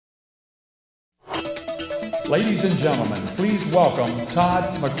Ladies and gentlemen, please welcome Todd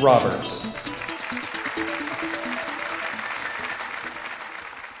McRoberts.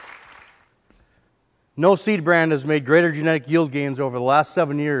 No seed brand has made greater genetic yield gains over the last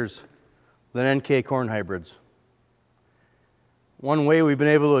 7 years than NK corn hybrids. One way we've been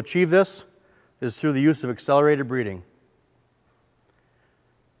able to achieve this is through the use of accelerated breeding.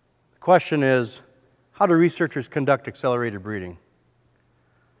 The question is, how do researchers conduct accelerated breeding?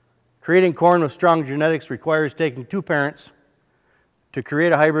 Creating corn with strong genetics requires taking two parents to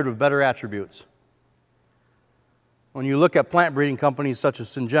create a hybrid with better attributes. When you look at plant breeding companies such as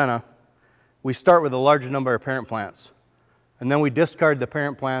Syngenta, we start with a large number of parent plants, and then we discard the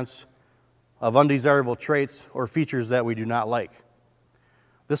parent plants of undesirable traits or features that we do not like.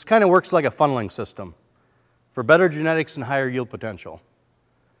 This kind of works like a funneling system for better genetics and higher yield potential.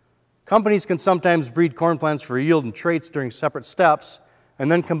 Companies can sometimes breed corn plants for yield and traits during separate steps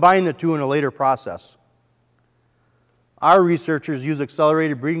and then combine the two in a later process. Our researchers use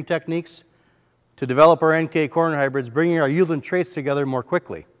accelerated breeding techniques to develop our NK corn hybrids, bringing our yield and traits together more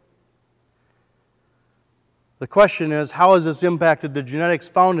quickly. The question is, how has this impacted the genetics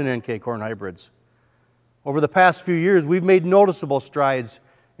found in NK corn hybrids? Over the past few years, we've made noticeable strides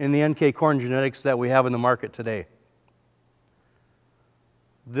in the NK corn genetics that we have in the market today.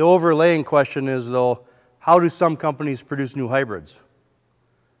 The overlaying question is, though, how do some companies produce new hybrids?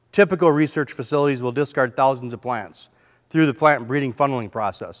 Typical research facilities will discard thousands of plants through the plant breeding funneling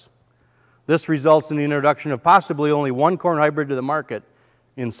process. This results in the introduction of possibly only one corn hybrid to the market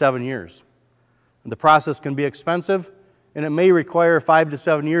in 7 years. The process can be expensive, and it may require 5 to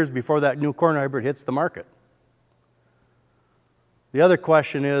 7 years before that new corn hybrid hits the market. The other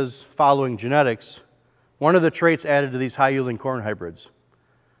question is, following genetics, what are the traits added to these high-yielding corn hybrids?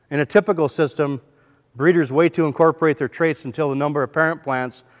 In a typical system, breeders wait to incorporate their traits until the number of parent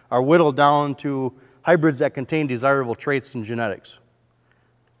plants are whittled down to hybrids that contain desirable traits and genetics.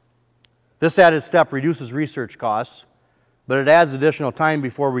 This added step reduces research costs, but it adds additional time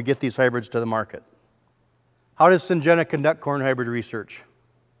before we get these hybrids to the market. How does Syngenta conduct corn hybrid research?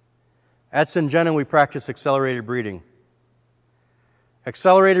 At Syngenta, we practice accelerated breeding.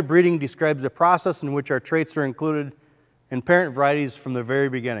 Accelerated breeding describes a process in which our traits are included in parent varieties from the very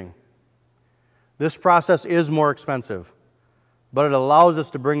beginning. This process is more expensive, but it allows us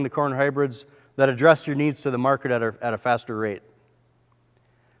to bring the corn hybrids that address your needs to the market at a faster rate.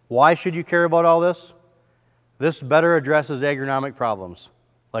 Why should you care about all this? This better addresses agronomic problems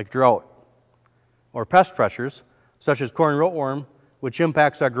like drought or pest pressures such as corn rootworm, which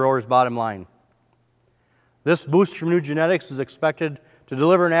impacts our growers' bottom line. This boost from new genetics is expected to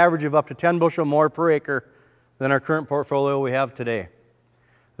deliver an average of up to 10 bushel more per acre than our current portfolio we have today.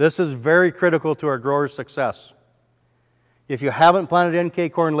 This is very critical to our growers' success. If you haven't planted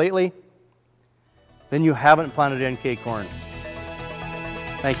NK corn lately, then you haven't planted NK corn.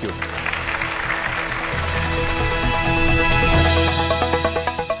 Thank you.